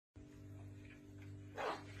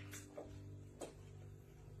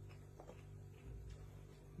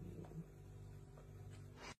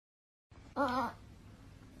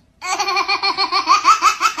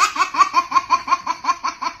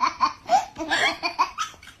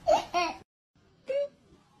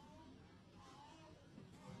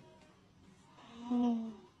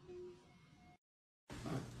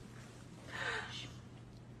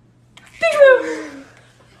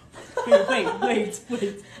Wait.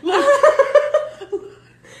 Look.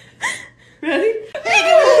 Ready?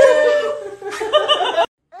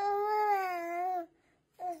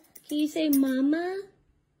 Can you say mama?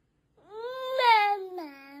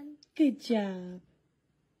 Mama. Good job.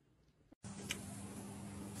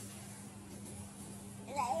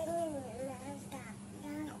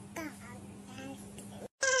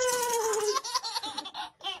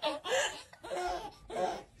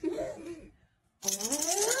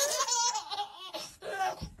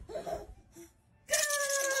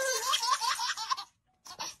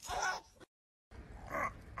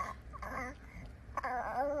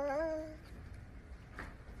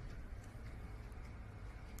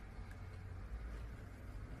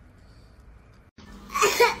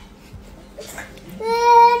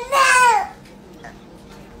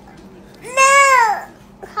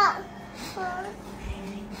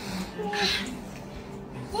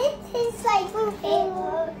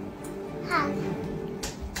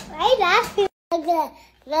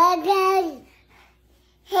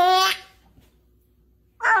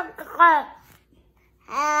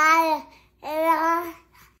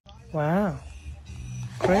 Wow.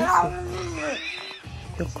 Crazy.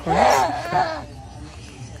 You're crazy.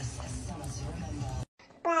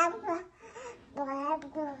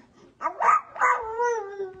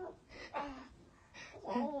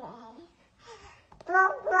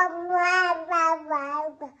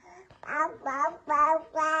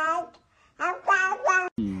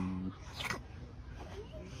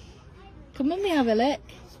 Come let me have a look.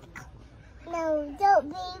 No, don't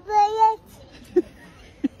be weird.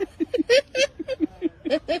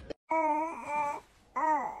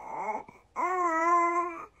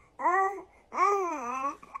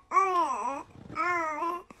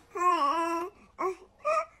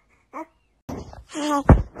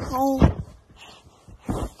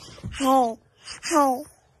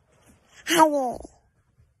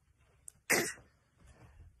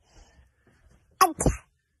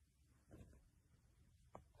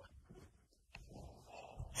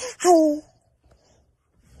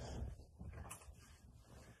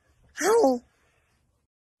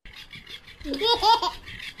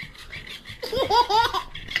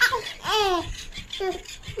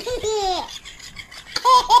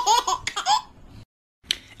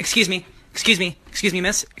 Excuse me,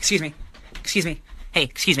 miss. Excuse me. Hey,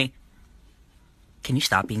 excuse me. Can you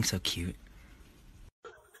stop being so cute?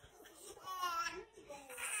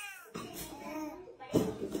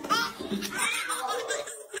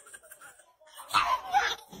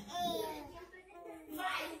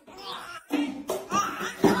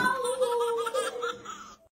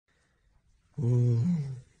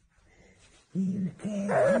 You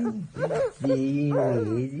can't see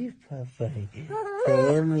me, Papa.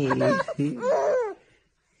 Sammy.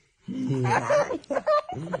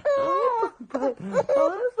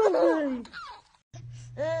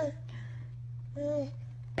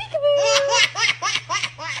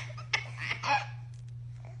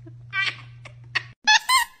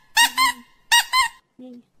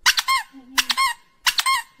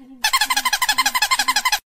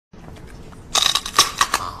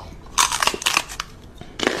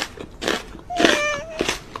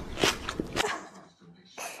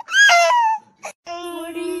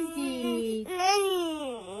 What is it?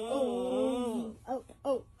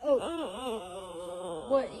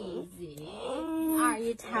 What is it? Are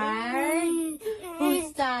you tired?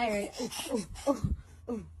 Who's tired? Who's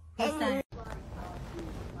tired?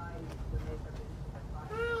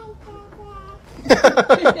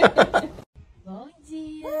 Bom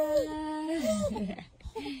dia!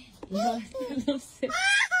 Não sei.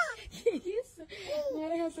 Que isso? Não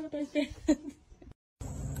era a reação que eu tô esperando.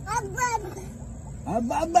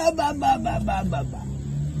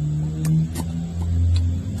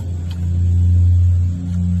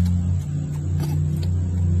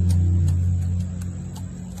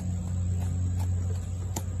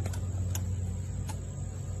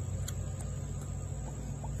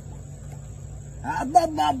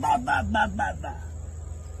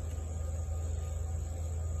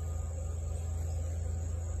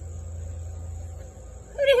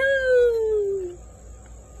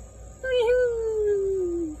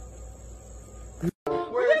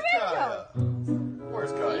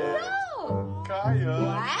 Where's Kaya? No! Kaya.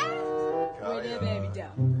 What? Kaya. Where did baby go?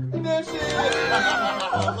 There she is.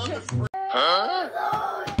 Huh?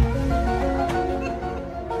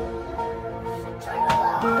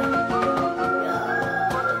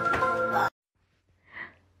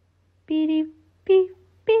 beep, beep,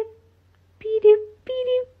 beep, beep,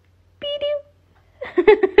 beep, beep.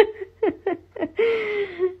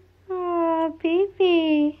 Oh,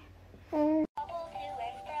 baby.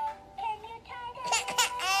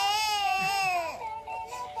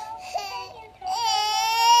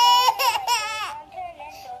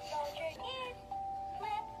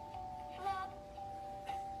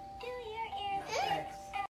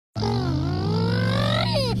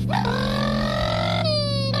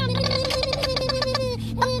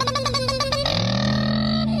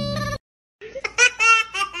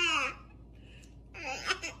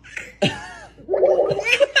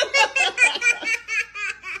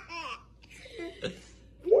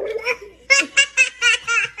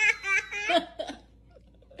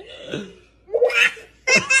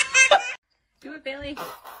 Do it, Bailey.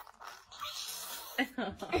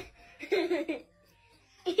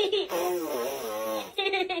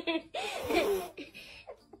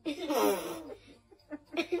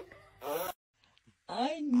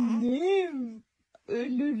 Annem,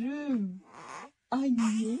 ölürüm.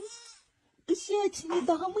 Anne, ışığı açınca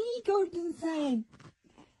daha mı iyi gördün sen?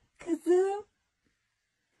 Kızım,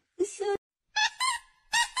 ışığı...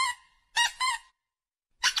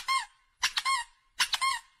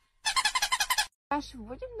 Кашу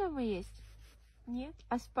будем дома есть? Нет?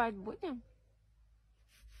 А спать будем?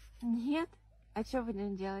 Нет? А что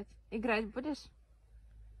будем делать? Играть будешь?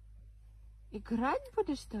 Играть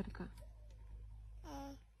будешь только?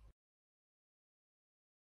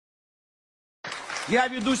 Я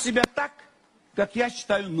веду себя так, как я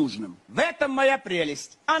считаю нужным. В этом моя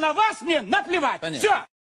прелесть. А на вас мне наплевать. Все.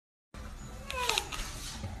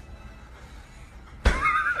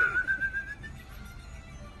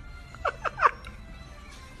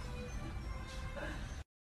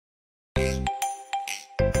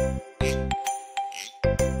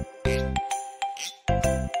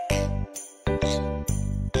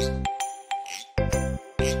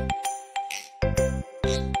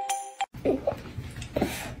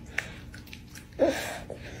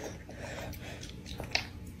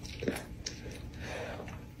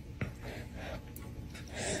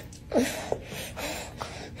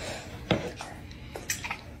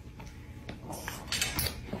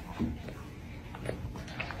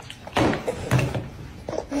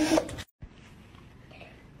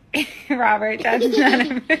 Robert, that's not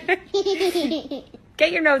a...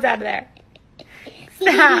 Get your nose out of there.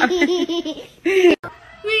 Stop.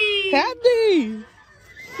 Happy!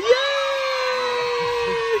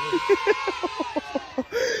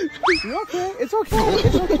 You're okay. It's okay.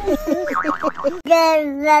 It's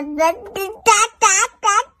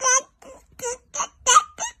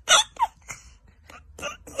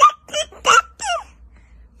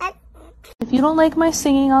If you don't like my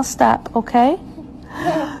singing, I'll stop, okay?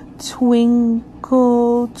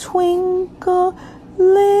 Twinkle, twinkle,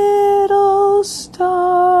 little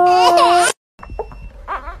star.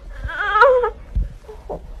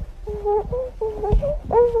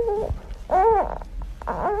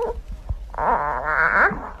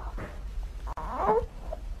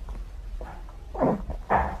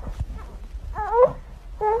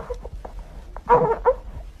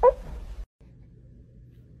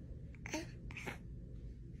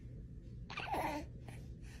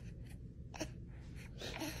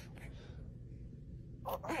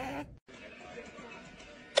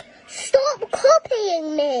 Stop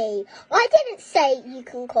copying me. I didn't say you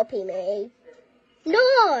can copy me.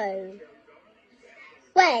 No.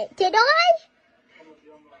 Wait, did I?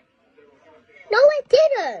 No, I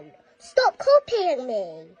didn't. Stop copying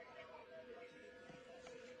me.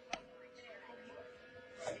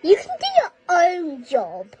 You can do your own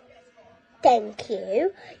job. Thank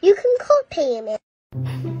you. You can copy me.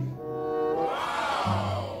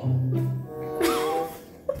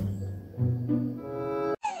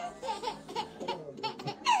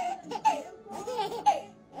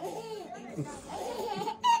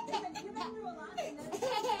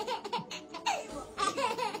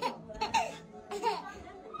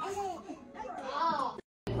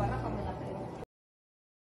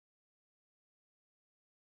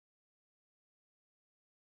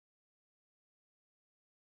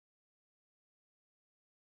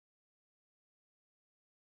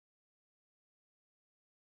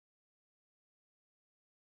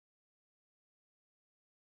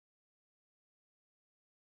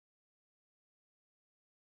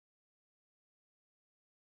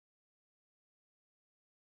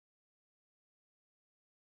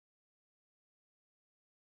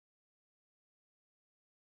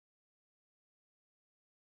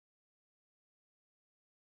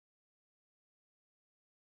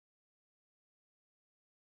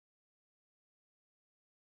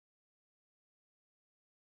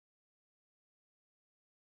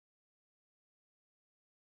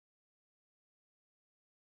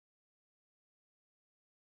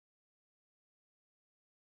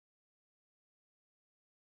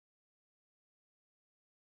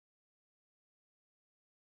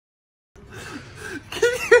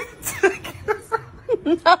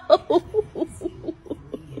 What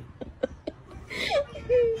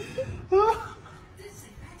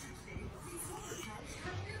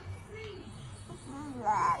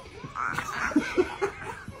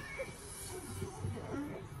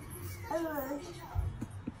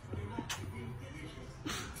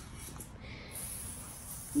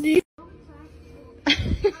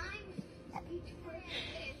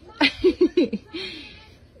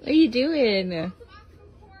are you doing?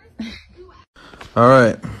 All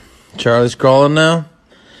right, Charlie's crawling now.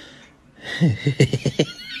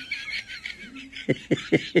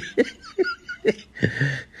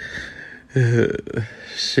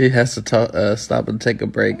 She has to stop and take a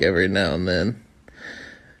break every now and then.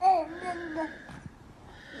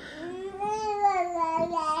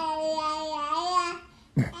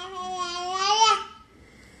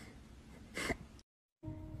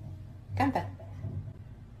 Canta.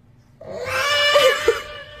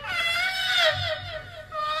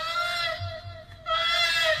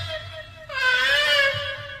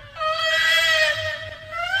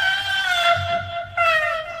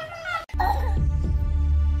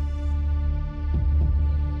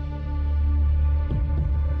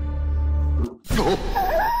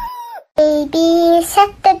 Baby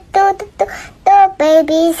shark do do do do do,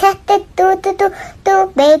 baby shark do do do do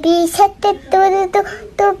do, baby shark do do do do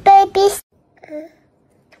do, baby.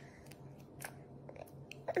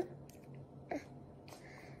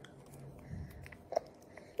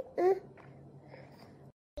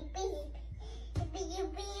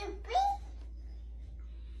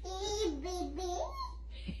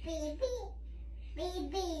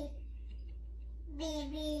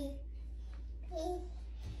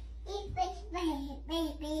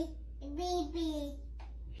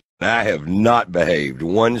 I have not behaved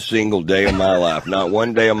one single day of my life. Not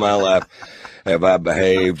one day of my life have I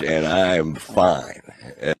behaved, and I am fine.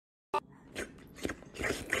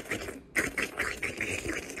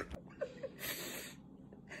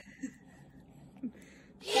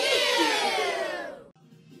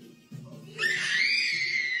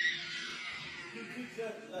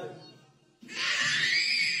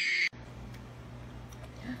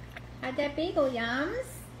 How'd that bagel, Yums?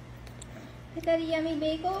 Is that a yummy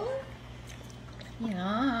bagel?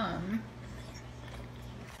 Yum.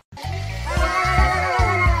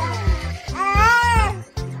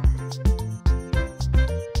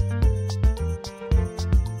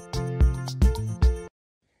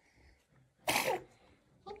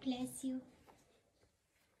 Bless you.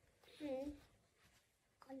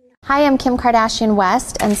 Hi, I'm Kim Kardashian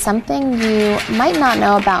West, and something you might not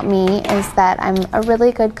know about me is that I'm a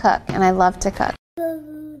really good cook, and I love to cook.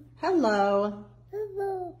 Hello.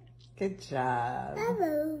 Hello. Good job.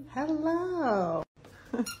 Hello. Hello.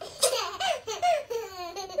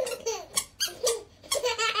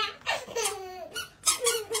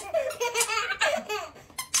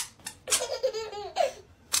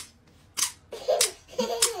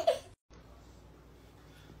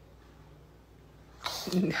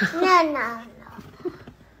 No.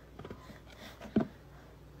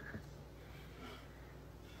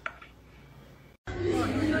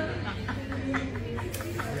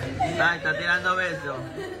 Está tirando beso.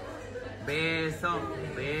 Beso,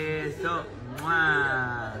 beso.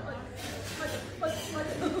 ¡Mua!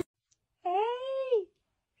 Hey!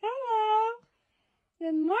 Hello!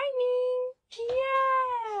 Good morning!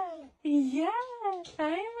 Yeah! Yeah!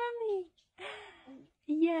 Hi, Mommy!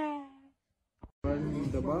 Yeah!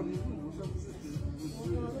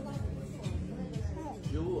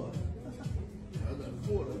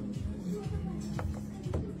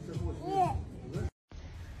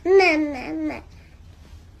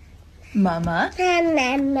 Mama.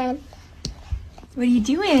 Mama? What are you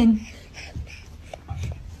doing?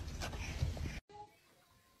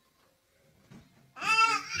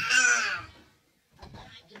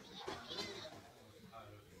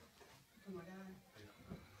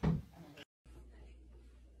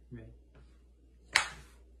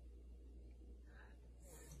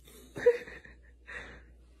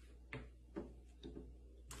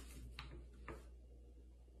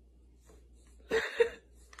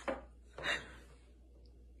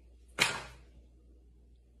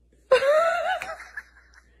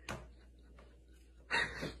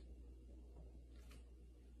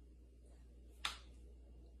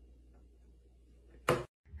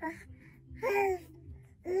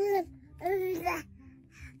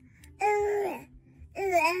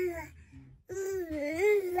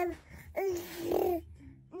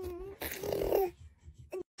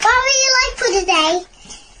 Today?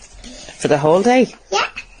 For the whole day? Yeah.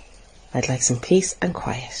 I'd like some peace and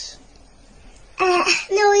quiet.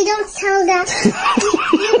 No, we don't tell that.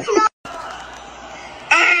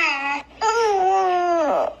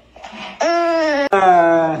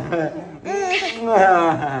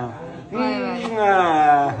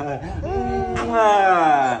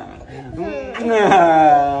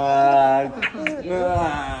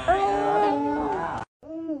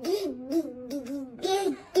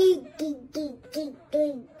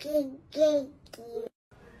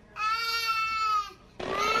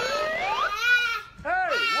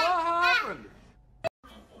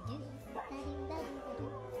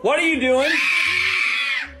 What are you doing?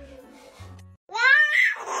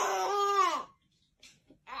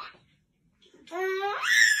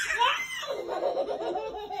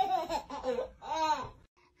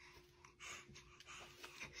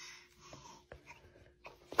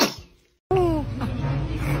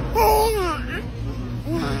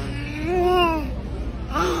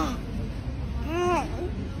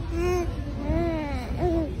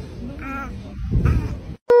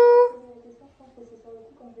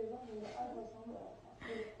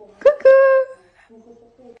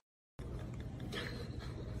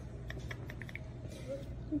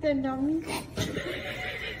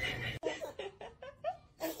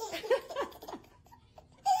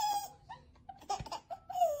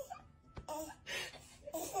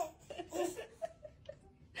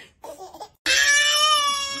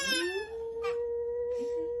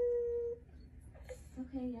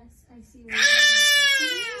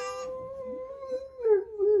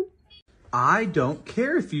 I don't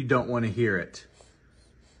care if you don't want to hear it.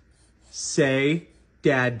 Say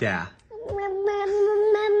dada.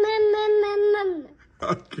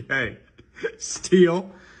 Okay.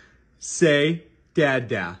 Steele, say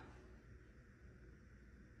dada.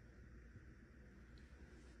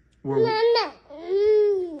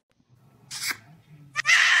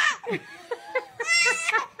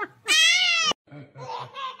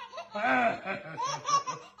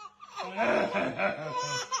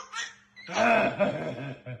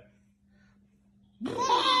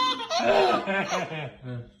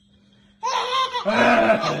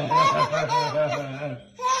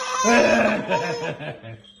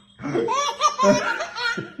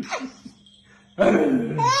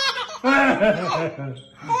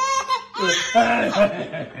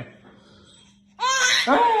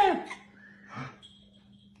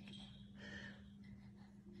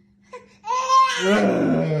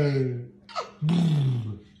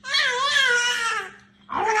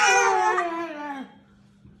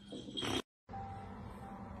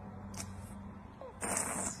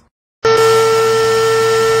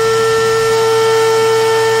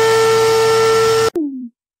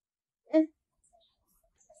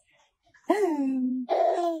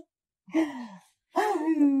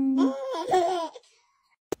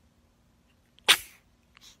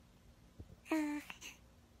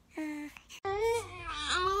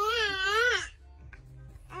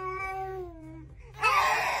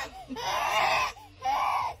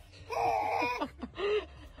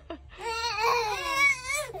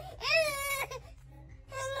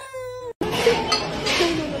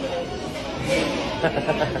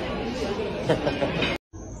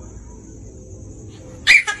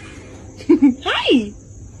 Hi!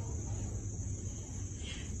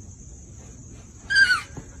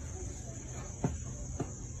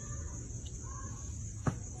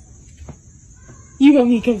 You want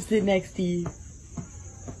me to come sit next to you?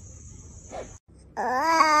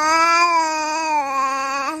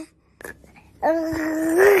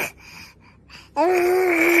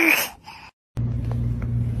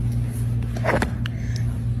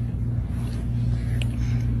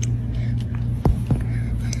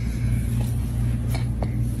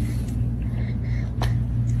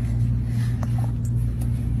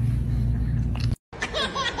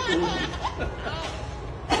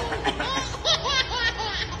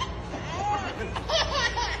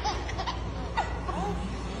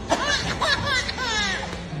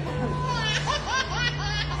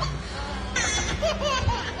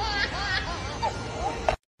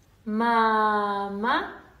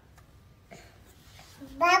 Mama.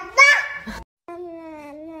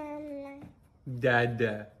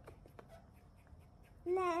 Dada.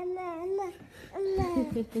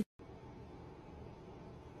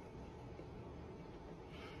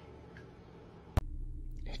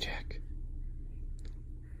 Hey, Jack.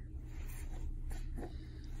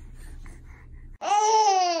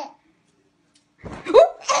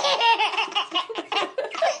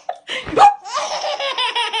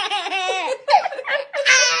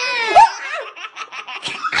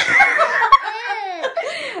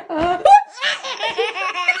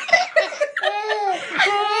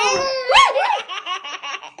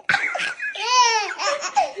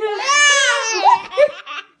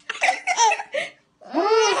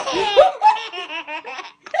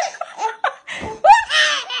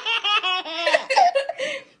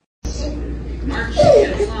 March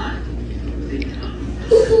and fly. They come.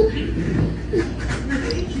 They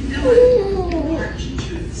march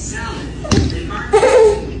to the salad. They march to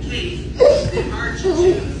the cake. They march to the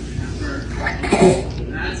bird.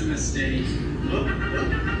 That's a mistake. Look, look.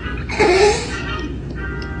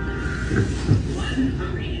 One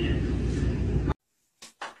hungry hen.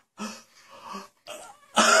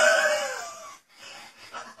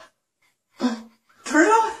 Turn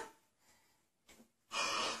it on.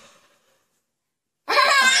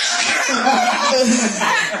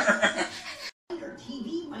 Your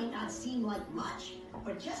TV might not seem like much,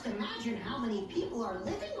 but just imagine how many people are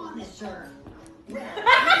living on this earth. Well,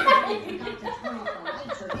 you forgot to turn off the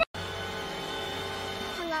lights or...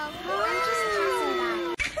 Hello, I'm just passing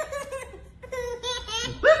by.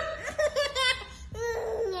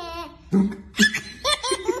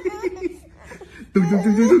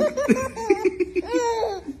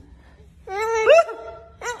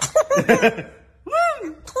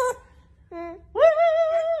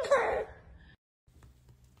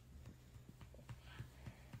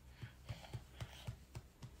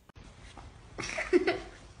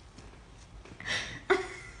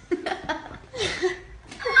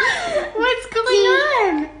 What's going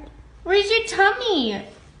on? Where's your tummy?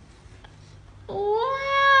 Wow!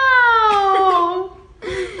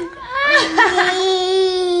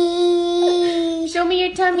 Show me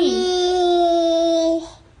your tummy.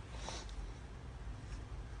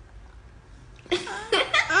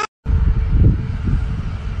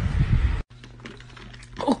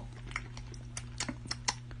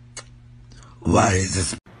 Why is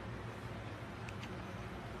this?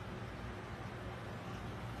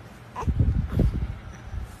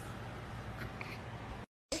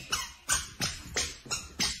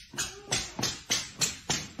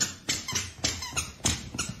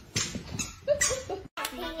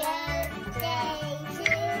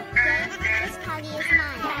 This party is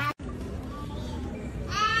mine.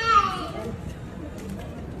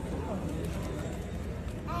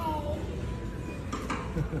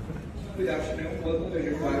 Good afternoon. Welcome to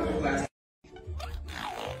your private class.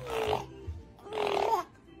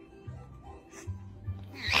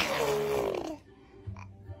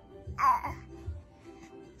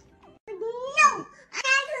 No,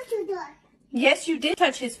 I don't do that. Yes, you did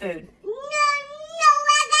touch his food. No,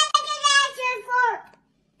 I gotta get for.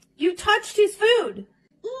 You touched his food.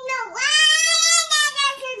 No, I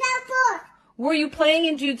gotta get for. Were you playing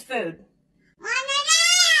in Jude's food?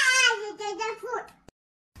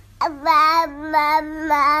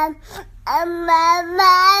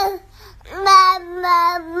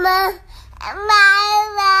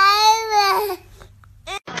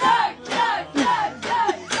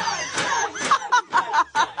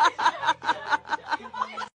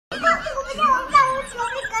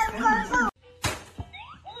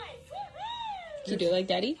 You do like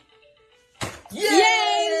Daddy?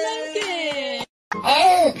 Yay, Lincoln!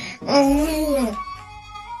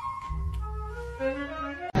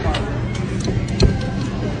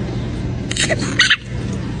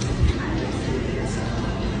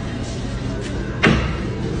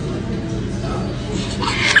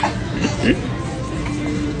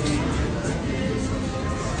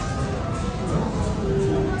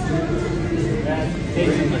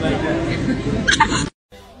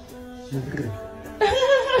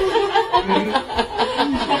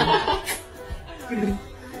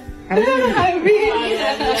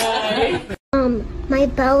 My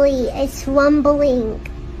belly is rumbling.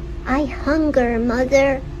 I hunger,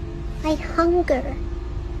 Mother. I hunger.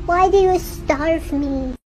 Why do you starve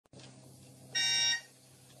me?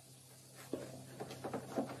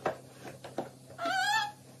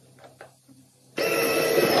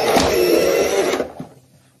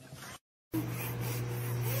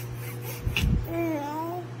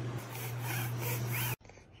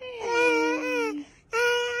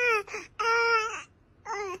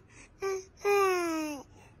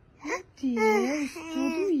 Deus,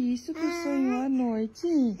 tudo isso que sonhou à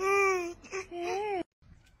noite.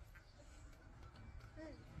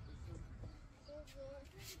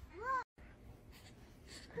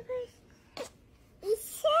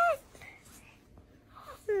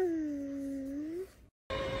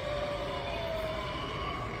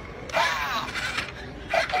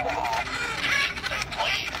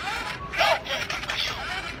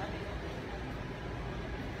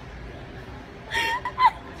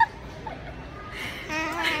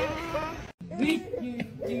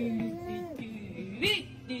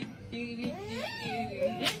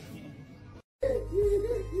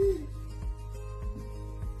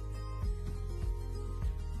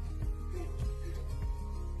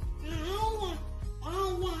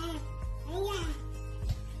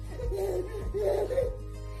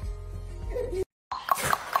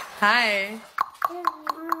 Hi.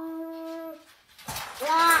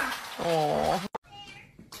 Oh.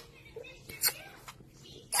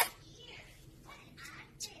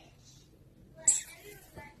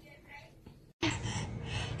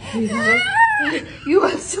 You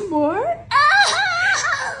want some more?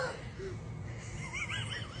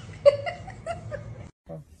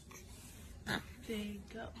 There you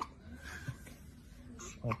go.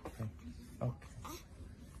 Okay. Okay.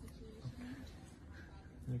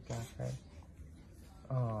 You got her.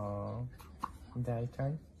 Oh. Daddy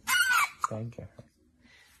turn? Daddy get her.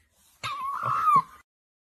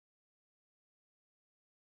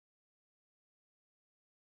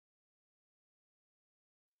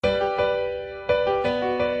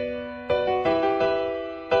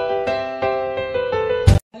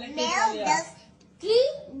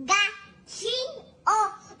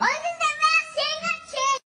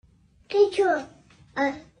 Teacher,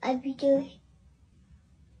 I be doing.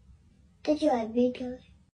 Teacher, I be doing.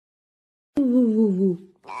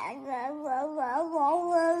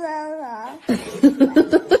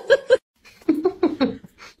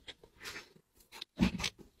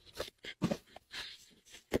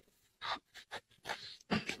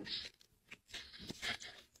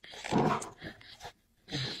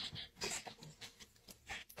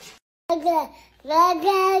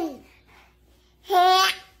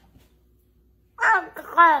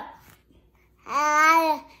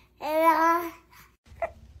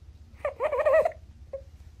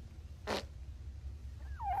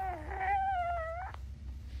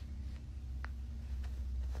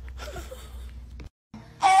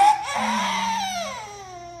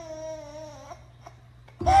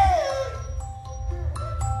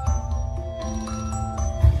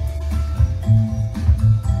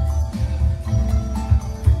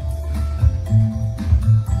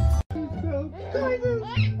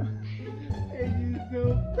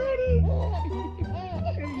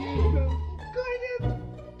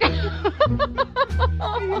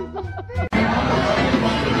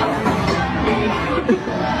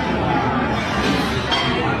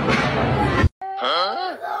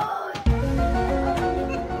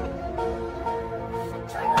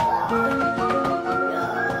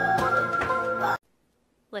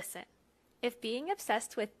 Listen, if being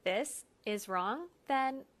obsessed with this is wrong,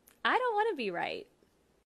 then I don't want to be right.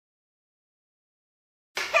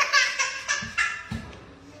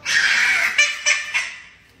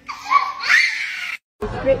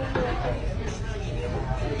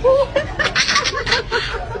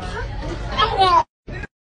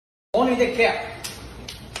 Only the cat.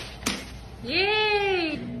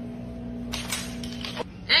 Yay!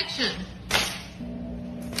 Action!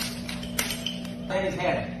 Play his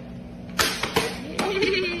head.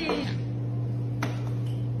 Yay!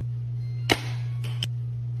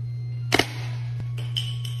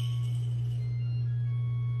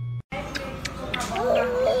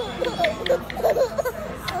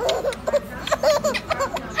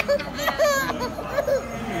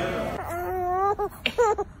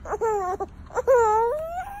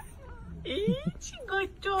 Each good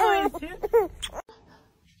choice.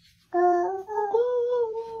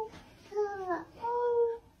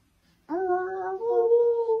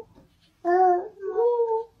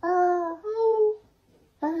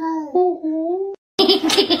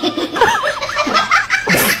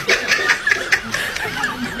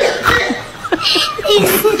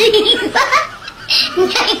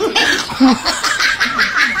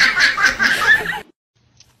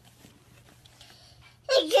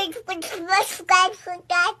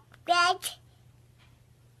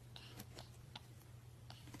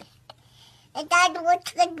 And that was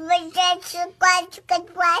good with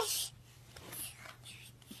good was.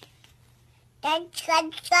 That's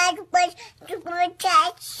good was good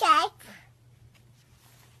that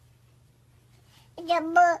the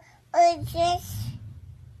more just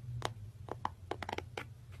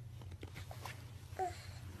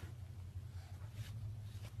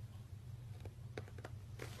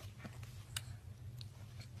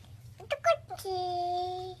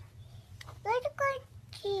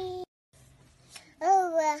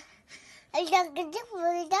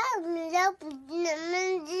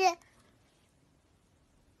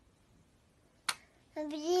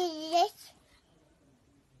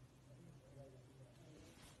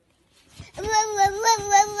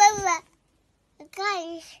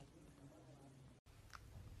Guys.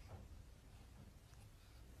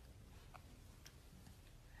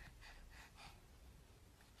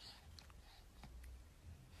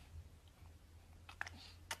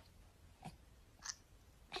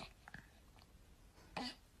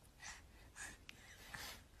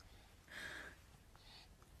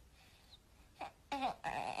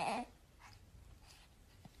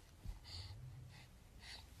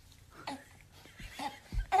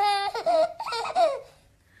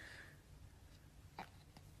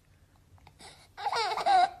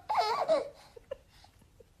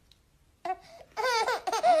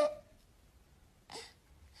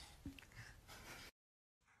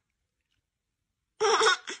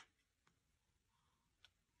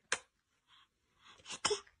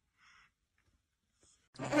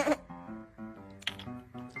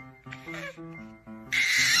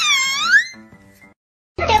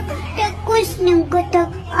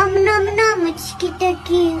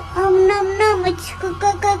 такие. Ам-нам-намочка,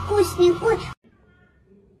 какая вкусненькая.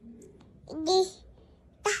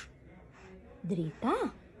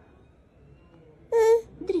 Дрита?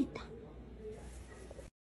 Дрита.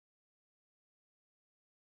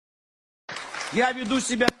 Я веду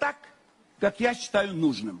себя так, как я считаю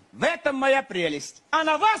нужным. В этом моя прелесть. А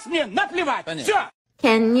на вас мне наплевать. Все.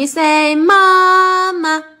 Can you say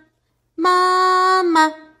mama,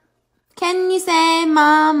 mama? Can you say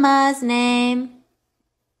mama's name?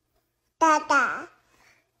 Та-та.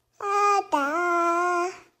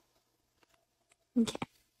 Та-та. Okay.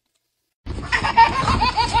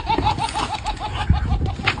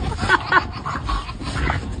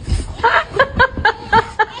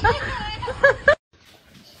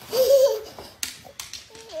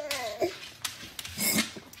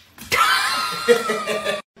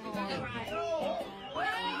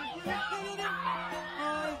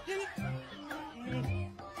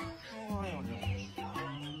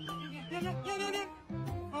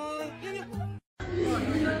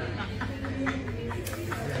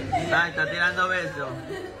 Ahí está tirando beso.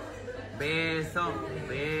 Beso,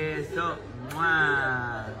 beso.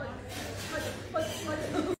 ¡Mua!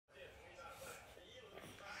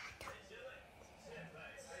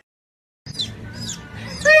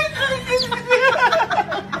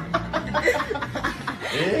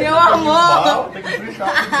 Meu amor!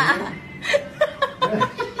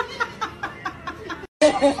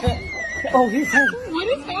 Oh, he's home. What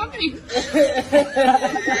is happening?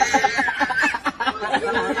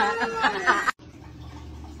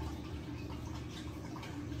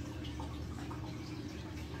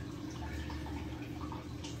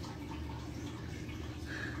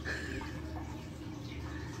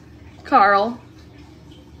 Carl.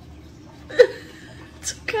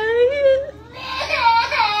 It's okay.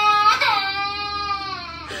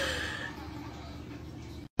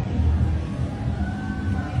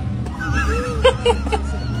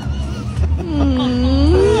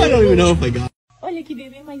 I don't even know if I got. Olha que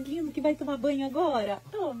bebê mais lindo que vai tomar banho agora.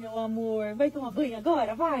 Oh, meu amor, vai tomar banho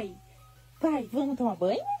agora? Vai. Vai, vamos tomar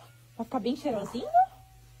banho? Vai ficar bem cheirosinho?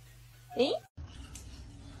 Hein?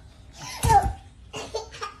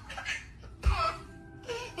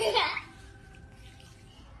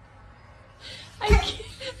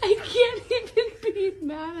 I can't even be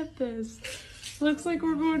mad at this. Looks like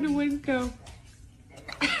we're going to Winco.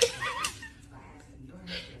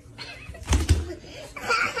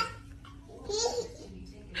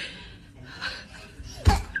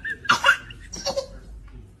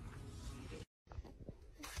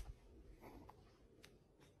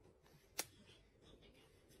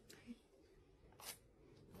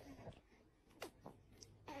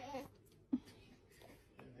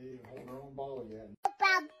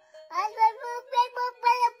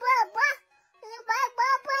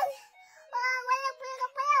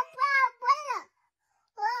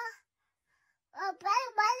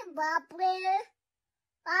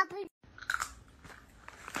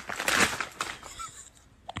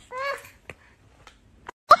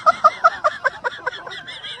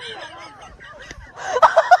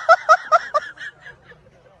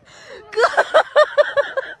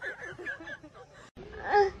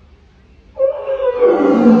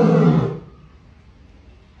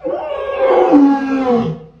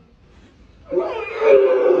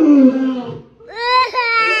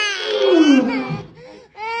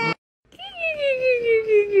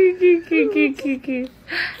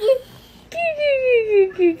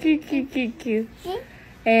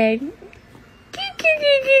 And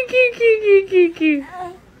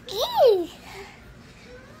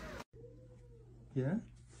Yeah?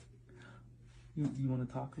 You want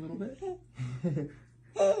to talk a little bit?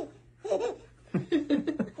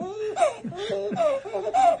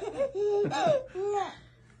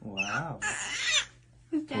 Wow.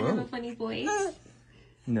 Does Dad have a funny voice?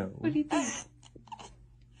 No. What do you think?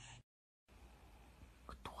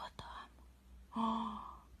 Кто там?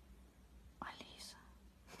 Алиса.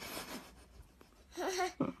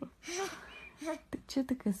 Ты че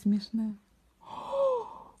такая смешная?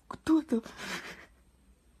 Кто там?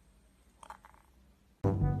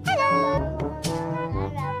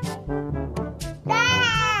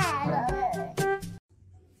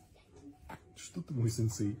 Что ты, мой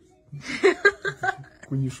сенсей?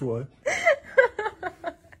 Кунишуа.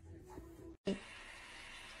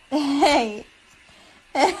 Hey!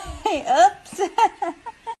 Hey, oops!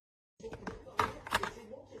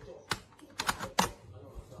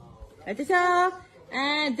 Attention!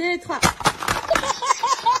 1, 2, 3.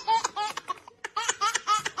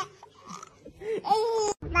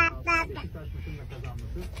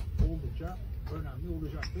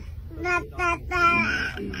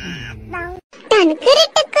 Thank you.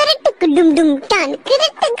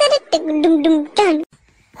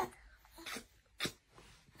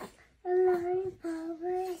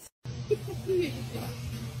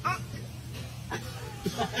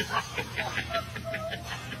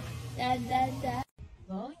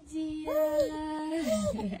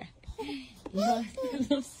 Mano, eu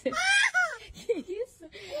não sei. Que isso?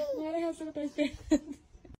 Não era a reação que eu tava esperando.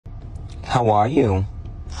 How are you?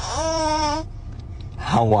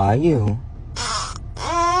 How are you?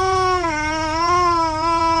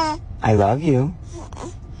 I love you.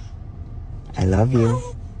 I love you.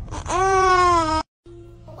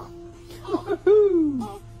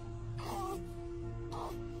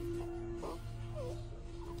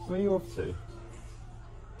 What are you up to?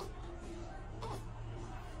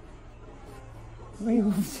 What are you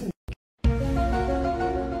up to?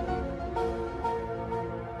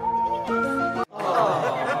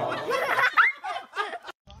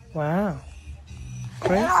 Wow.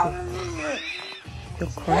 Crazy. You're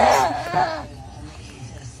crazy.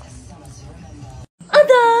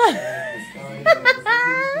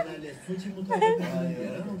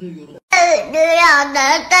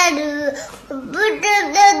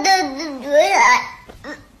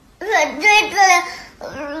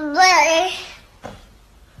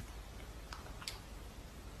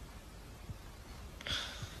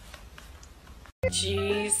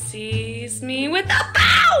 She sees me with a bow!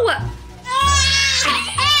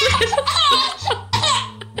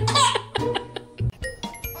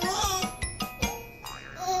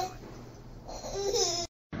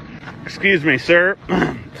 Excuse me, sir.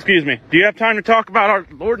 Excuse me. Do you have time to talk about our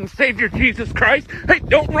Lord and Savior Jesus Christ? Hey,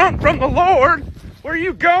 don't run from the Lord! Where are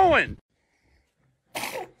you going?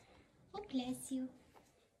 Oh, bless you.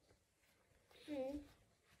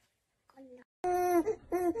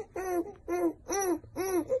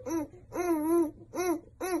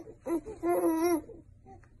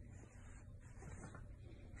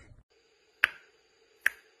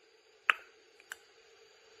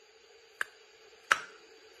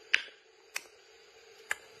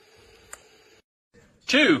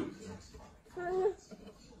 Two.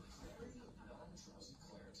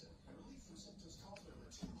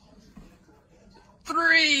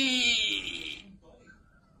 Three.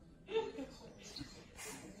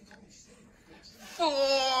 4.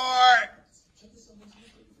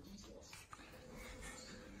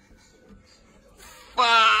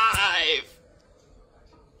 5.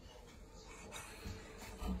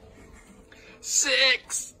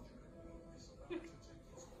 6.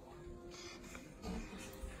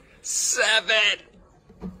 7.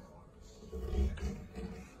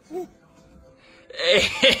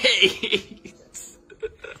 8.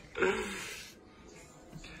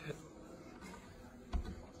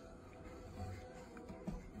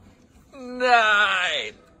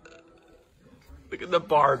 9. Look at the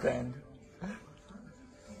bar bend.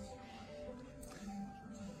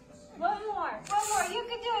 One more. You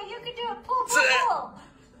can do it. You can do it. Pull.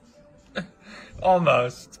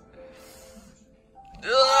 Almost.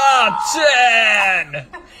 10.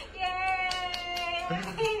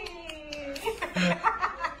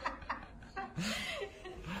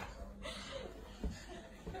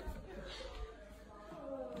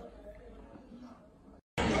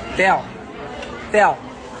 Theo. Theo.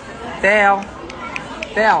 Theo.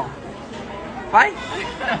 Theo. Vai.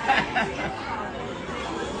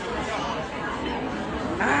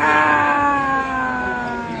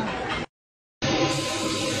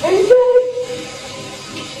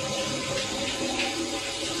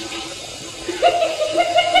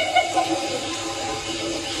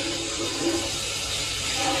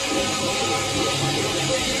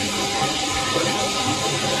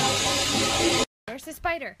 Where's the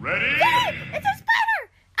spider? Ready? Yay! It's a spider!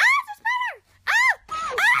 Ah, it's a spider! Ah!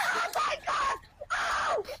 Ah! Oh my god!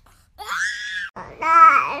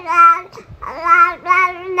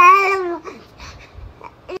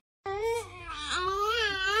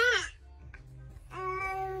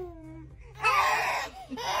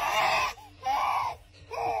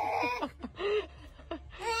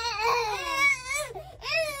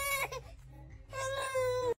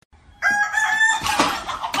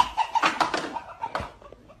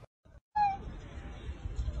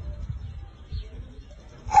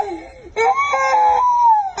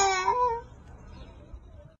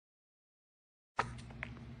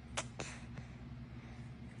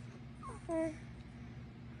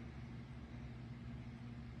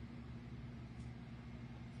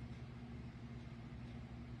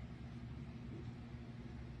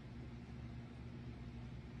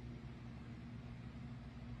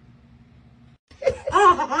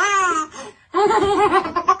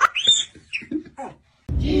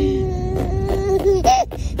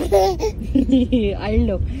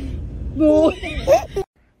 Arlo. No.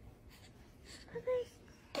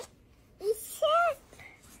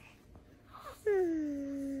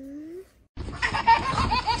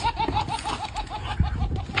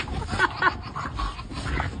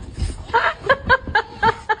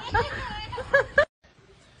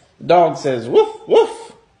 Dog says woof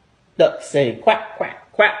woof. Duck say quack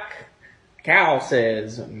quack quack. Cow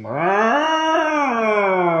says maa.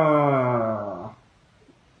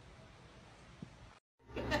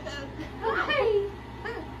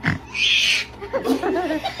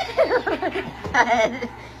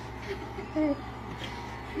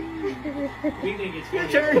 We think it's your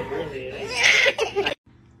turn.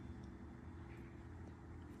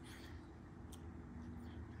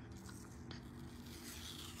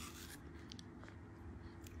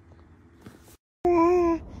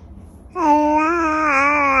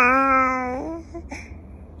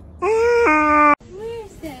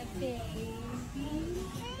 Where's that baby?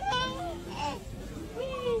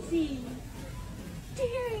 Where is he?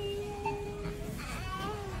 There he is.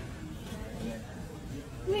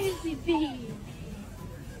 Where's the baby?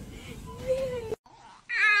 There he is.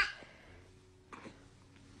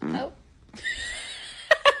 Oh.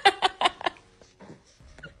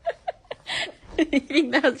 I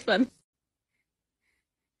think that was fun.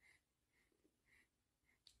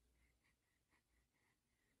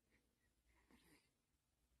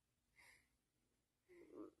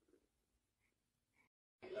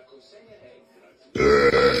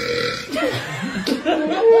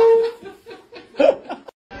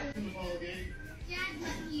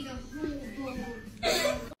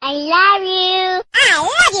 I love you. I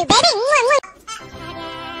love you, baby.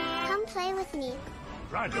 Come play with me.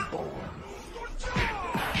 Roger, boy.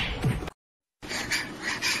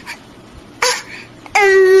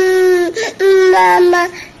 Mama.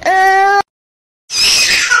 There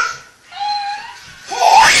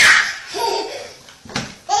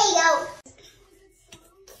you go.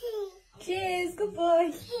 Cheers, good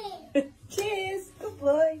boy. Cheers, good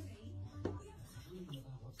boy.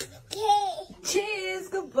 Cheers,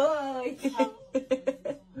 good boy.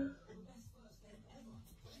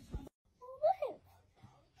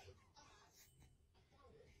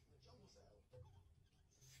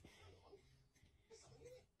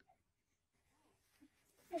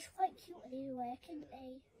 It's quite cute anyway, can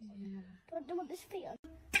they? Yeah. But I don't want this feet on.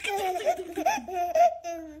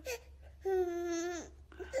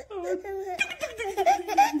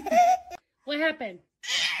 What happened?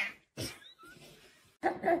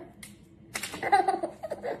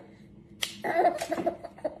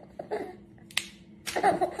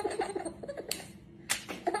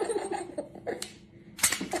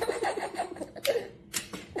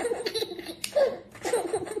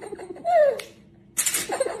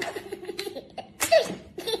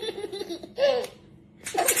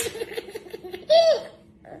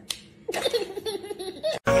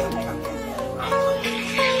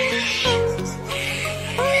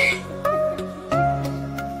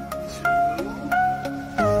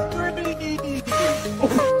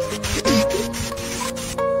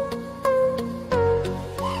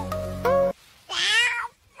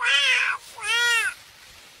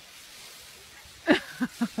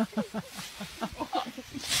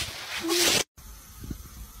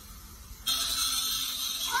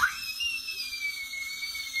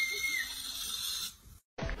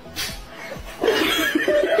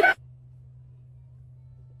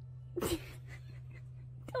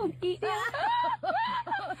 Don't eat it.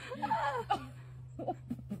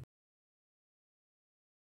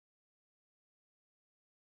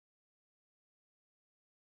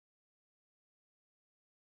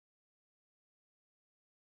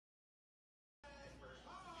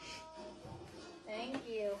 Thank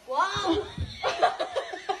you. Wow.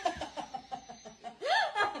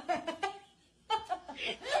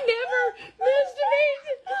 Never missed a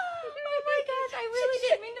beat. Oh my gosh, I really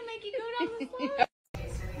didn't mean to make you go down the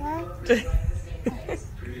slide.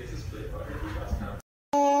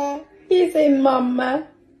 You say mama.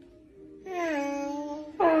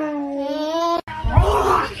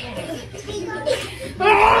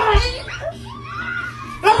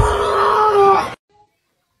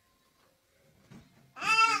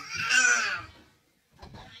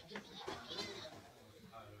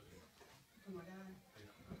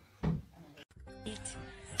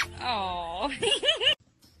 Oh.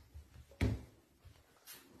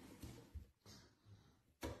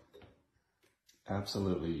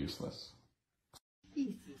 Absolutely useless.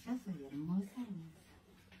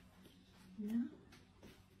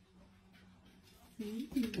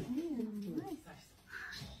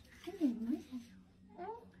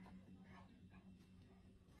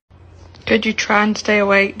 Could you try and stay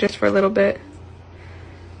awake just for a little bit?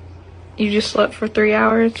 You just slept for 3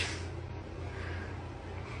 hours?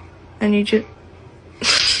 And you just...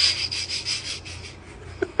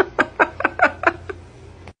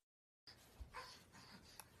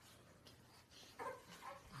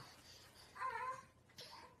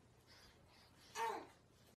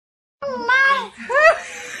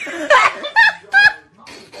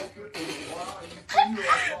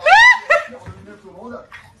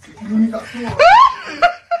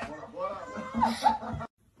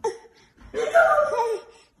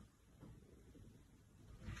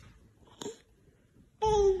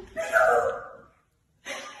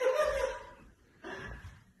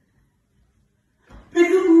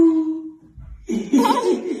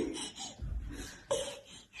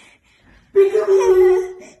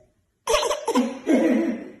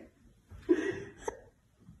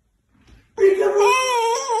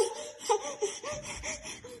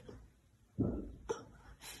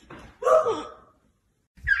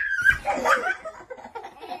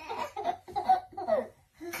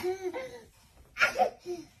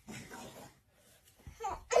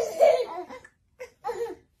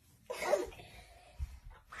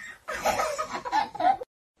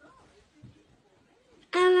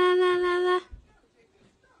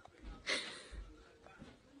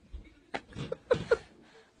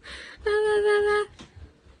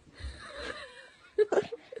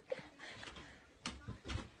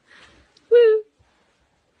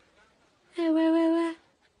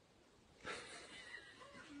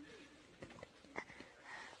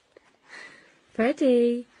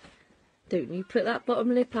 Freddie, don't you put that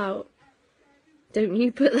bottom lip out. Don't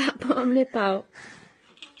you put that bottom lip out.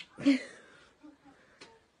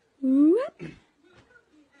 Whoop.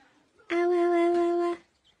 Ow, ow, ow, ow, ow.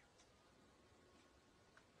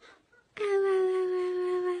 Ow, ow, ow,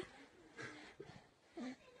 ow, ow.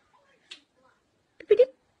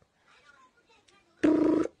 Beep-a-dip.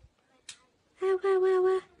 Brrr. Ow, ow, ow,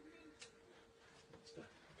 ow.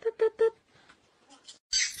 Pop, pop, pop.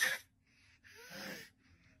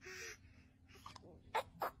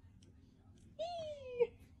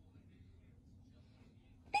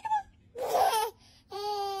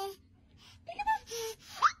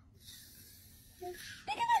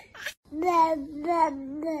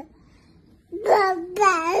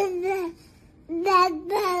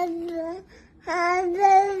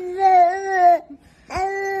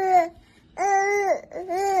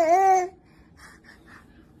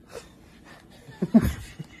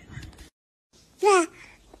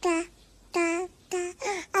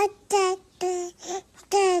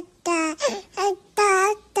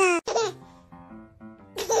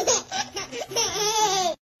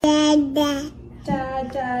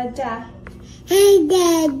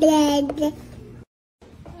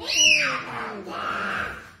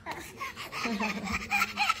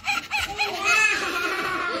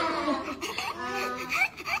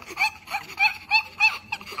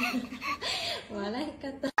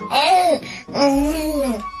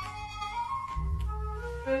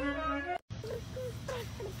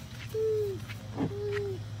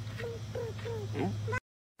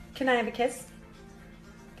 Can I have a kiss?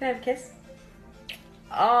 Can I have a kiss?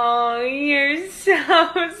 Oh, you're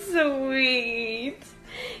so sweet.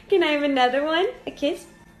 Can I have another one? A kiss?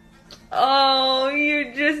 Oh,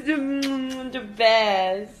 you're just the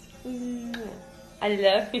best. I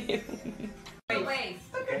love you. Wait.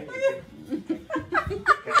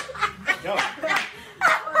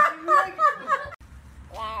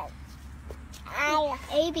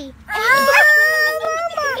 Baby.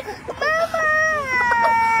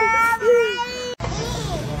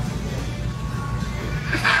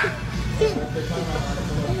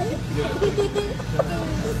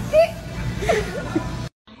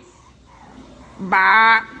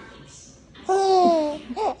 Ba.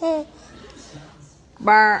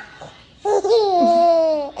 Ba.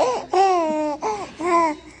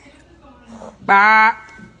 Ba.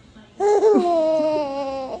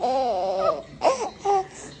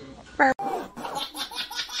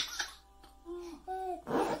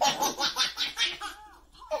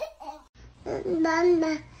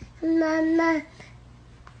 Mama, mama.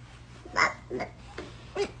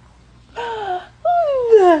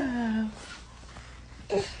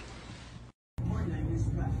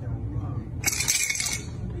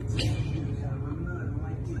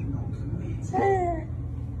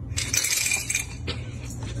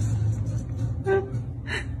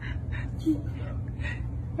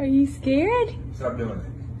 Are you scared? Stop doing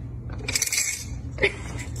it.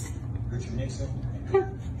 Richard Nixon.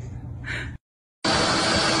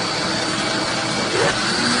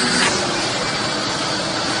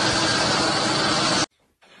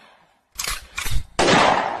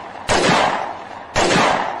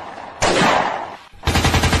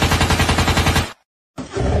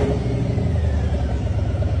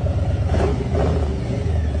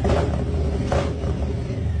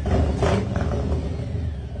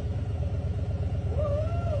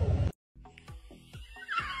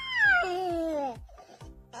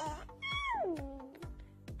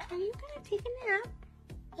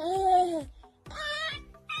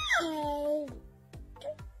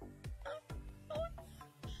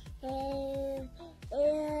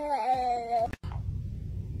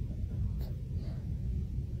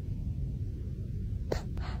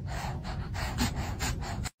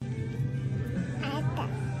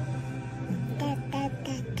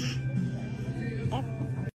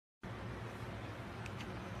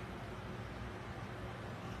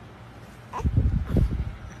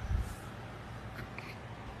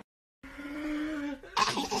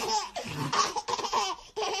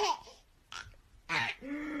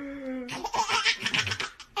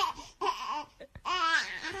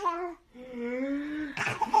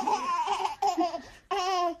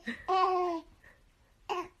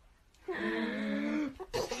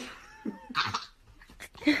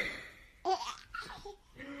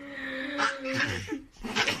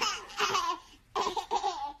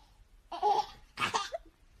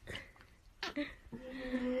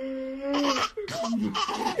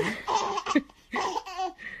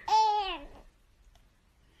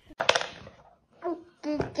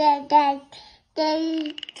 Boppen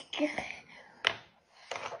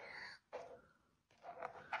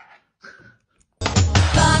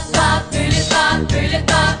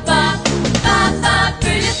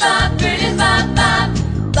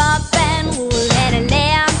rulle er det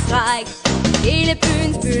lærerstræk. Hele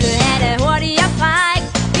byens bølle er det hurtig og fræk.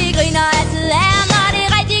 Vi griner altid af, når det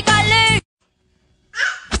er rigtig godt løb.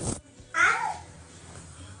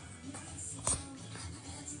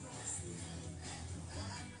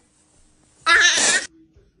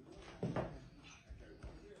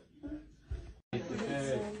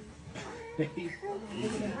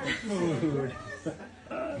 Food.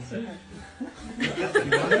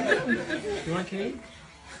 You want cake?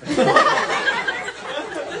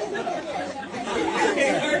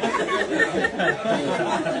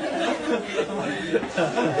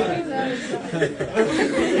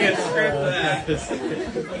 Can't script that.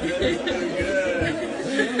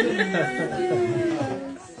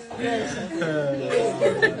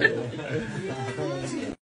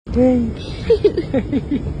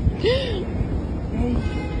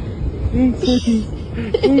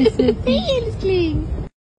 Alles clean.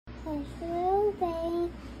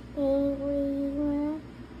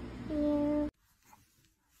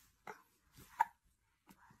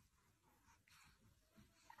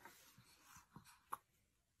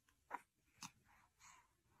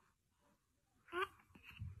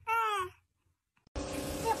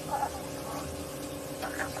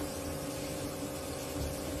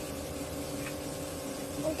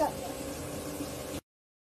 I got this.